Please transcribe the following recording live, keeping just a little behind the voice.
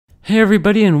Hey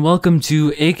everybody, and welcome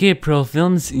to AK Pro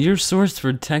Films, your source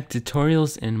for tech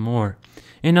tutorials and more.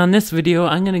 And on this video,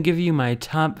 I'm going to give you my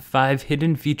top 5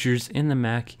 hidden features in the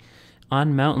Mac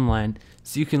on Mountain Lion,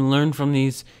 so you can learn from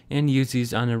these and use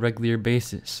these on a regular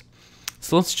basis.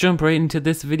 So let's jump right into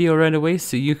this video right away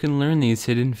so you can learn these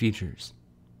hidden features.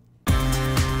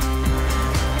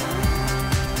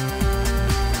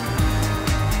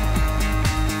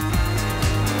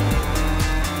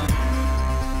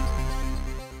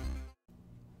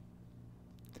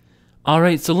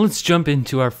 Alright, so let's jump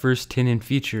into our first hidden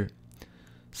feature.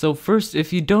 So first,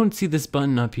 if you don't see this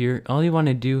button up here, all you want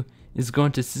to do is go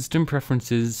into System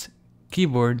Preferences,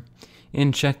 Keyboard,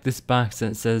 and check this box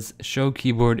that says Show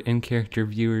Keyboard and Character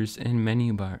Viewers in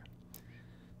Menu Bar.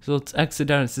 So let's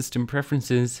exit out of System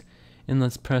Preferences and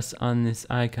let's press on this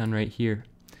icon right here.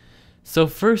 So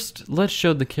first, let's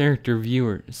show the Character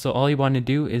Viewer. So all you want to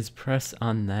do is press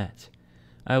on that.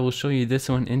 I will show you this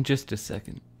one in just a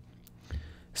second.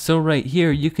 So right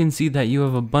here you can see that you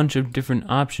have a bunch of different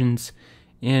options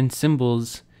and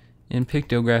symbols and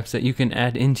pictographs that you can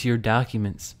add into your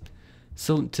documents.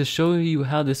 So to show you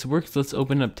how this works, let's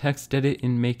open up TextEdit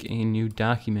and make a new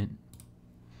document.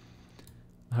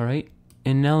 Alright,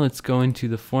 and now let's go into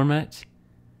the format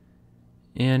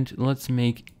and let's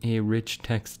make a rich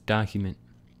text document.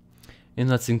 And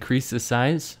let's increase the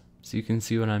size so you can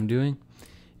see what I'm doing.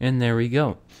 And there we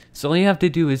go. So all you have to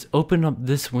do is open up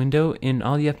this window, and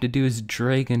all you have to do is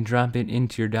drag and drop it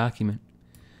into your document.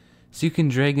 So you can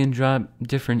drag and drop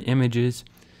different images.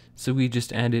 So we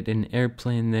just added an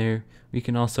airplane there. We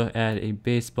can also add a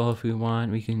baseball if we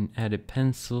want. We can add a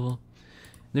pencil.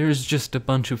 There's just a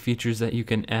bunch of features that you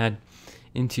can add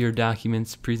into your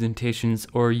documents, presentations,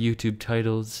 or YouTube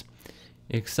titles,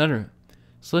 etc.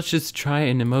 So let's just try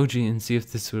an emoji and see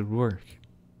if this would work.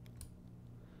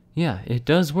 Yeah, it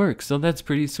does work, so that's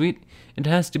pretty sweet. It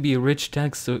has to be a rich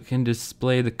text so it can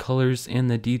display the colors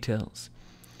and the details.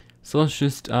 So let's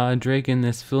just drag in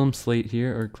this film slate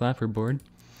here, or clapperboard,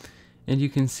 and you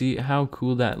can see how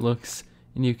cool that looks,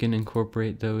 and you can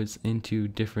incorporate those into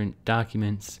different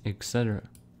documents, etc.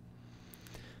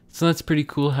 So that's pretty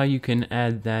cool how you can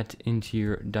add that into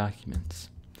your documents.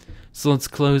 So let's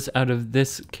close out of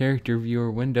this character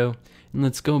viewer window, and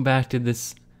let's go back to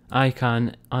this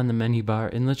icon on the menu bar,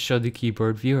 and let's show the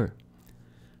keyboard viewer.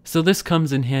 So this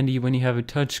comes in handy when you have a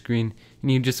touch screen and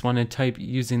you just want to type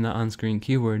using the on-screen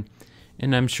keyboard,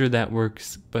 and I'm sure that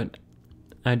works, but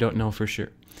I don't know for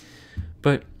sure.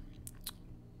 But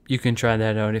you can try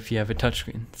that out if you have a touch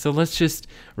screen. So let's just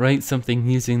write something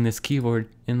using this keyboard,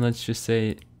 and let's just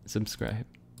say subscribe.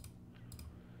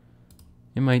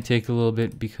 It might take a little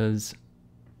bit because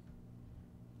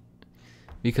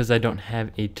I don't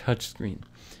have a touch screen.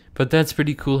 But that's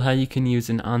pretty cool how you can use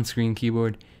an on-screen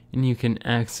keyboard and you can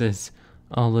access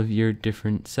all of your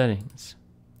different settings.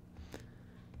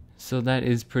 So that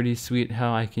is pretty sweet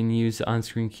how I can use the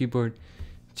on-screen keyboard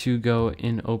to go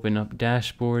and open up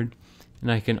Dashboard, and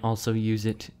I can also use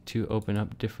it to open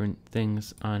up different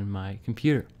things on my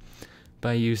computer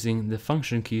by using the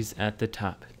function keys at the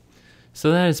top. So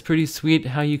that is pretty sweet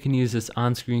how you can use this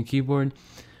on-screen keyboard.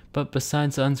 But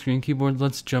besides the on-screen keyboard,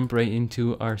 let's jump right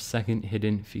into our second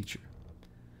hidden feature.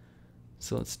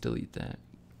 So let's delete that.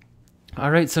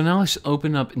 Alright, so now let's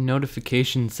open up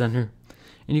Notification Center,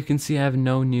 and you can see I have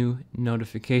no new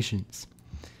notifications.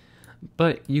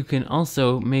 But you can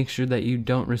also make sure that you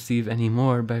don't receive any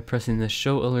more by pressing the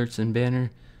Show Alerts and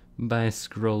banner by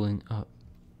scrolling up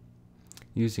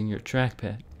using your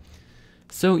trackpad.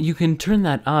 So you can turn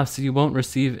that off so you won't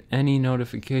receive any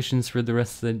notifications for the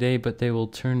rest of the day, but they will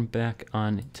turn back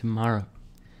on tomorrow.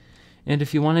 And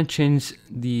if you want to change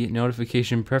the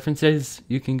notification preferences,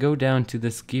 you can go down to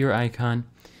this gear icon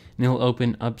and it'll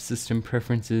open up System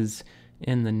Preferences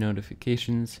and the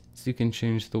notifications, so you can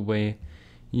change the way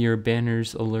your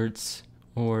banners, alerts,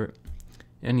 or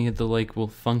any of the like will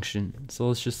function. So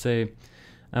let's just say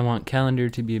I want calendar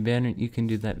to be a banner. You can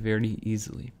do that very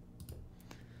easily.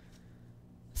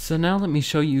 So now let me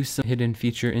show you some hidden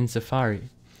feature in Safari.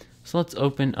 So let's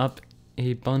open up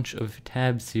a bunch of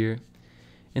tabs here,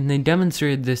 and they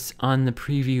demonstrated this on the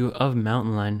preview of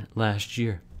Mountain Lion last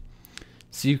year.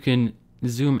 So you can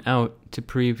zoom out to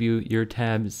preview your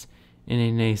tabs in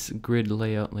a nice grid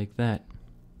layout like that.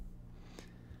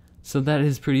 So that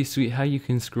is pretty sweet how you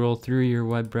can scroll through your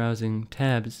web browsing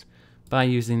tabs by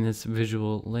using this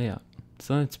visual layout.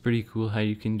 So that's pretty cool how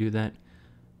you can do that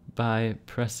by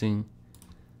pressing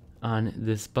on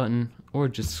this button or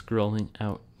just scrolling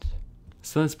out.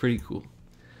 So that's pretty cool.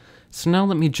 So now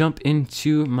let me jump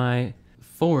into my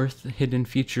fourth hidden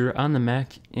feature on the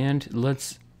Mac, and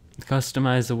let's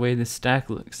customize the way the stack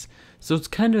looks. So it's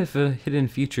kind of a hidden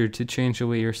feature to change the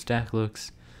way your stack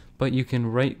looks, but you can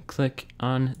right click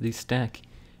on the stack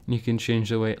and you can change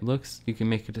the way it looks. You can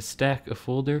make it a stack, a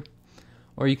folder,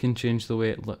 or you can change the way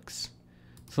it looks.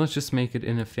 So let's just make it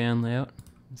in a fan layout.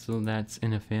 So that's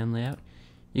in a fan layout.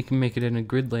 You can make it in a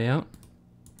grid layout.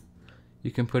 You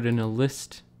can put in a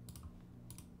list.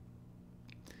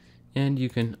 And you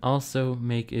can also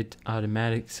make it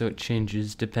automatic so it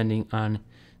changes depending on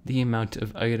the amount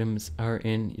of items are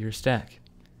in your stack.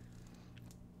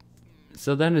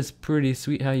 So that is pretty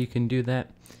sweet how you can do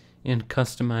that and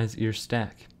customize your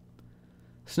stack.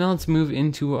 So now let's move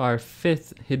into our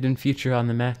 5th hidden feature on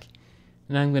the Mac,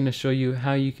 and I'm going to show you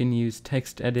how you can use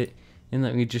TextEdit, and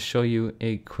let me just show you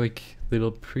a quick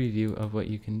little preview of what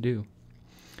you can do.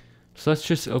 So let's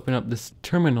just open up this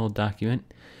terminal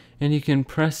document, and you can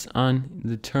press on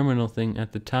the terminal thing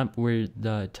at the top where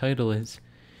the title is,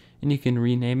 and you can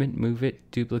rename it, move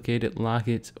it, duplicate it, lock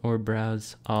it, or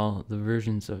browse all the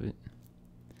versions of it.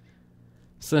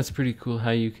 So that's pretty cool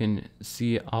how you can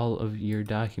see all of your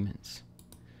documents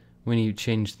when you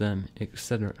change them,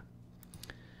 etc.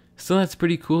 So that's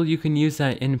pretty cool. You can use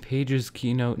that in Pages,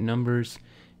 Keynote, Numbers,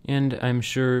 and I'm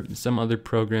sure some other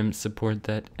programs support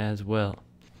that as well.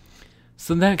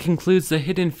 So that concludes the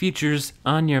hidden features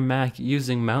on your Mac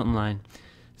using Mountain Lion.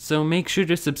 So make sure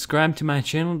to subscribe to my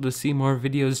channel to see more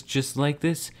videos just like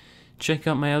this. Check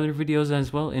out my other videos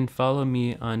as well, and follow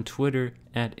me on Twitter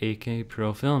at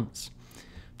AKProFilms.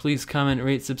 Please comment,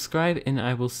 rate, subscribe, and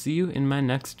I will see you in my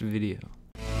next video.